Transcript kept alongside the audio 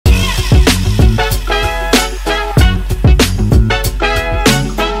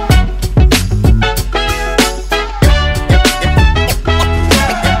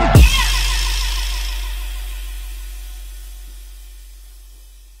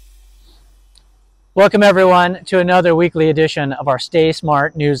Welcome everyone to another weekly edition of our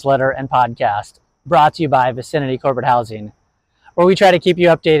StaySmart newsletter and podcast, brought to you by Viciniti Corporate Housing, where we try to keep you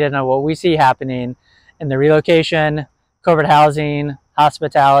updated on what we see happening in the relocation, corporate housing,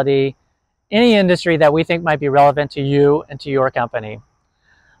 hospitality, any industry that we think might be relevant to you and to your company.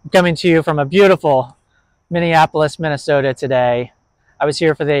 I'm coming to you from a beautiful Minneapolis, Minnesota today. I was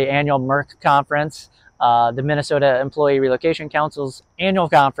here for the annual MERC conference, the Minnesota Employee Relocation Council's annual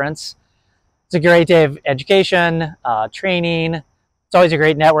conference. It's a great day of education, training. It's always a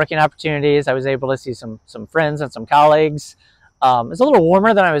great networking opportunities. I was able to see some friends and some colleagues. It's a little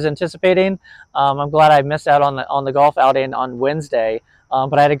warmer than I was anticipating. I'm glad I missed out on the golf outing on Wednesday.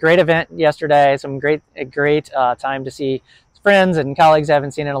 But I had a great event yesterday. Some great time to see friends and colleagues I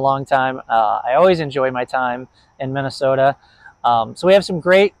haven't seen in a long time. I always enjoy my time in Minnesota. So we have some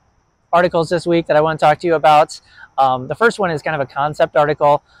great articles this week that I want to talk to you about. The first one is kind of a concept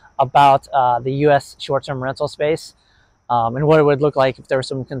article about the U.S. short-term rental space and what it would look like if there was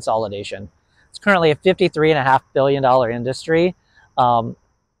some consolidation. It's currently a $53.5 billion industry.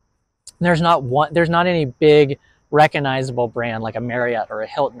 There's not any big recognizable brand like a Marriott or a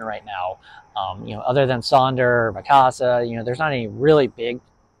Hilton right now. Other than Sonder or Vacasa, there's not any really big,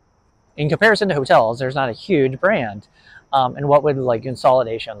 in comparison to hotels, there's not a huge brand. And what would like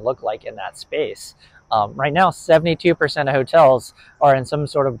consolidation look like in that space? Right now, 72% of hotels are in some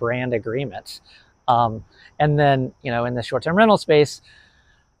sort of brand agreement. And then, in the short-term rental space,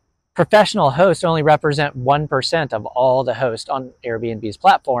 professional hosts only represent 1% of all the hosts on Airbnb's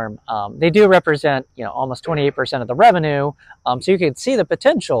platform. They do represent, almost 28% of the revenue. So you can see the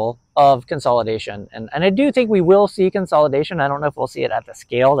potential of consolidation. And I do think we will see consolidation. I don't know if we'll see it at the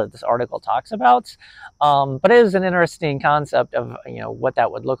scale that this article talks about. But it is an interesting concept of, what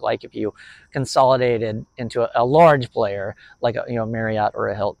that would look like if you consolidated into a large player like a Marriott or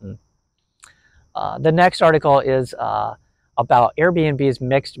a Hilton. The next article is about Airbnb's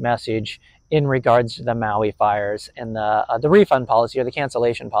mixed message in regards to the Maui fires and the refund policy or the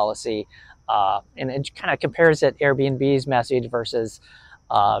cancellation policy. And it kind of compares it Airbnb's message versus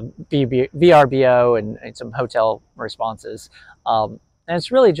VRBO and some hotel responses. And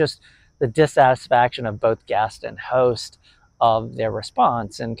it's really just the dissatisfaction of both guest and host of their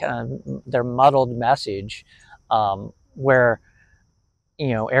response and kind of their muddled message, where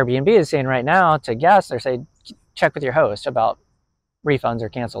Airbnb is saying right now to guests, they're saying check with your host about refunds or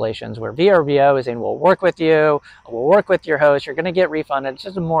cancellations, where VRBO is saying we'll work with you, we'll work with your host, you're going to get refunded. It's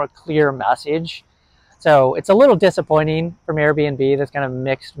just a more clear message. So it's a little disappointing from Airbnb, this kind of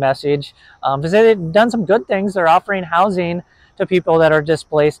mixed message, because they've done some good things. They're offering housing to people that are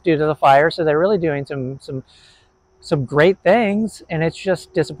displaced due to the fire, so they're really doing some great things, and it's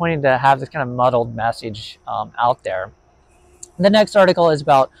just disappointing to have this kind of muddled message out there. The next article is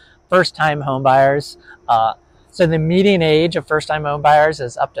about first-time homebuyers. So the median age of first-time homebuyers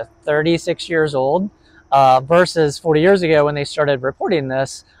is up to 36 years old, versus 40 years ago when they started reporting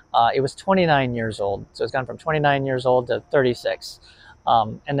this, it was 29 years old. So it's gone from 29 years old to 36.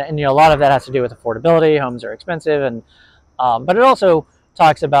 And a lot of that has to do with affordability. Homes are expensive, and but it also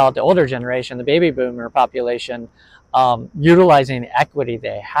talks about the older generation, the baby boomer population, utilizing the equity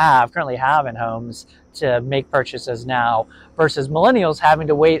they currently have in homes to make purchases now, versus millennials having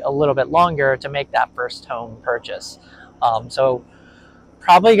to wait a little bit longer to make that first home purchase. So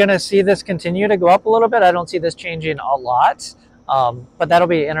probably going to see this continue to go up a little bit. I don't see this changing a lot, but that'll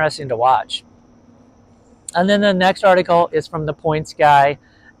be interesting to watch. And then the next article is from the Points Guy.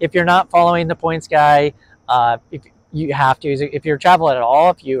 If you're not following the Points Guy, if you have to, if you're traveling at all,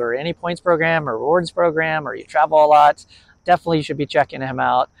 if you are any points program or rewards program, or you travel a lot, definitely you should be checking him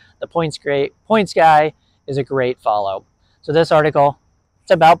out. The Points Guy is a great follow. So this article,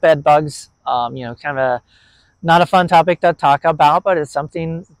 it's about bedbugs. Kind of not a fun topic to talk about, but it's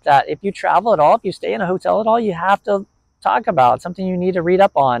something that if you travel at all, if you stay in a hotel at all, you have to talk about. Something you need to read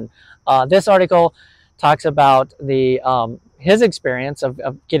up on. This article talks about his experience of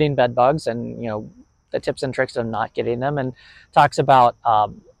getting bedbugs and the tips and tricks of not getting them, and talks about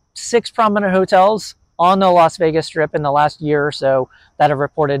 6 prominent hotels on the Las Vegas Strip in the last year or so that have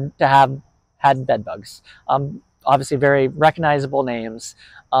reported to have had bedbugs. Obviously very recognizable names,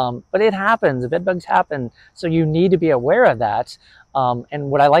 but it happens. Bedbugs happen, so you need to be aware of that.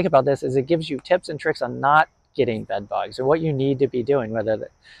 And what I like about this is it gives you tips and tricks on not getting bedbugs and what you need to be doing, whether the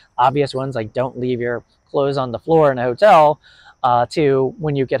obvious ones like don't leave your clothes on the floor in a hotel, to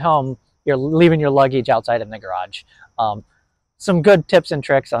when you get home, you're leaving your luggage outside in the garage. Some good tips and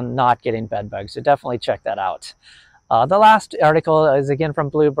tricks on not getting bedbugs, so definitely check that out. The last article is again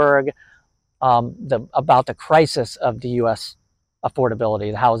from Bloomberg, about the crisis of the U.S.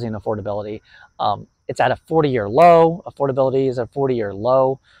 affordability, the housing affordability. It's at a 40-year low. Affordability is a 40-year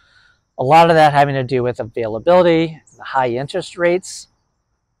low. A lot of that having to do with availability, the high interest rates.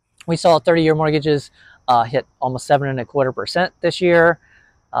 We saw 30-year mortgages hit almost 7.25% this year.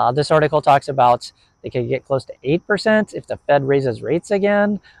 This article talks about they could get close to 8% if the Fed raises rates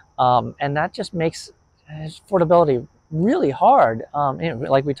again. And that just makes affordability really hard.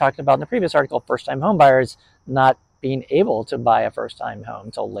 Like we talked about in the previous article, first-time home buyers not being able to buy a first-time home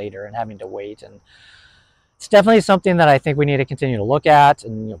until later and having to wait. And it's definitely something that I think we need to continue to look at,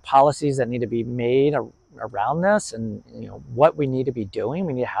 and policies that need to be made around this, and what we need to be doing.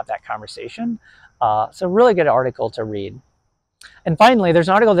 We need to have that conversation. So really good article to read. And finally, there's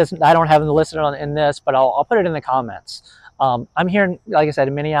an article that I don't have listed in this, but I'll put it in the comments. I'm here, like I said,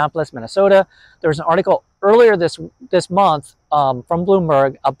 in Minneapolis, Minnesota. There was an article earlier this month from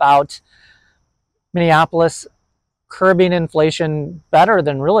Bloomberg about Minneapolis curbing inflation better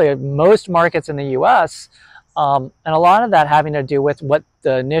than really most markets in the U.S. And a lot of that having to do with what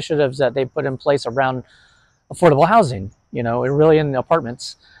the initiatives that they put in place around affordable housing, really in the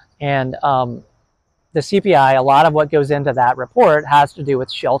apartments. And the CPI, a lot of what goes into that report has to do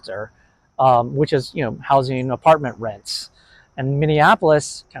with shelter, which is, housing apartment rents. And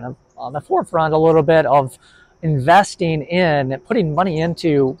Minneapolis kind of on the forefront a little bit of investing in, putting money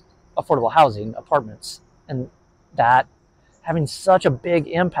into affordable housing, apartments, and that having such a big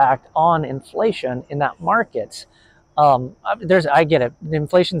impact on inflation in that market. I get it. The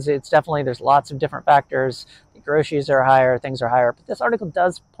inflation's, it's definitely, there's lots of different factors. The groceries are higher, things are higher. But this article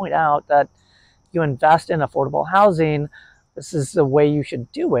does point out that you invest in affordable housing, this is the way you should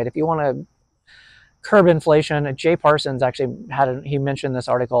do it. If you want to curb inflation, Jay Parsons actually he mentioned this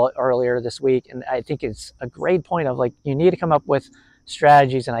article earlier this week, and I think it's a great point of you need to come up with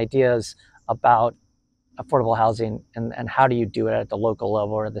strategies and ideas about affordable housing and how do you do it at the local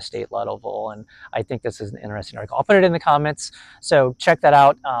level or the state level. And I think this is an interesting article. I'll put it in the comments, so check that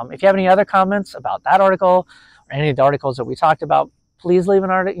out. If you have any other comments about that article or any of the articles that we talked about, please leave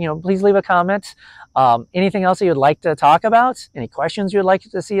please leave a comment. Anything else that you'd like to talk about, any questions you'd like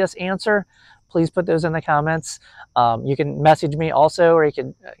to see us answer, please put those in the comments. You can message me also, or you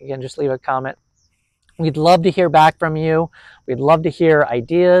can just leave a comment. We'd love to hear back from you. We'd love to hear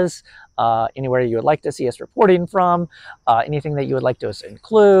ideas, anywhere you would like to see us reporting from, anything that you would like to us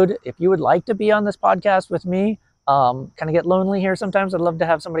include. If you would like to be on this podcast with me, kind of get lonely here sometimes. I'd love to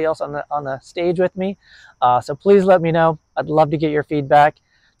have somebody else on the stage with me. So please let me know. I'd love to get your feedback.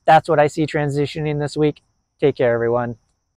 That's what I see transitioning this week. Take care, everyone.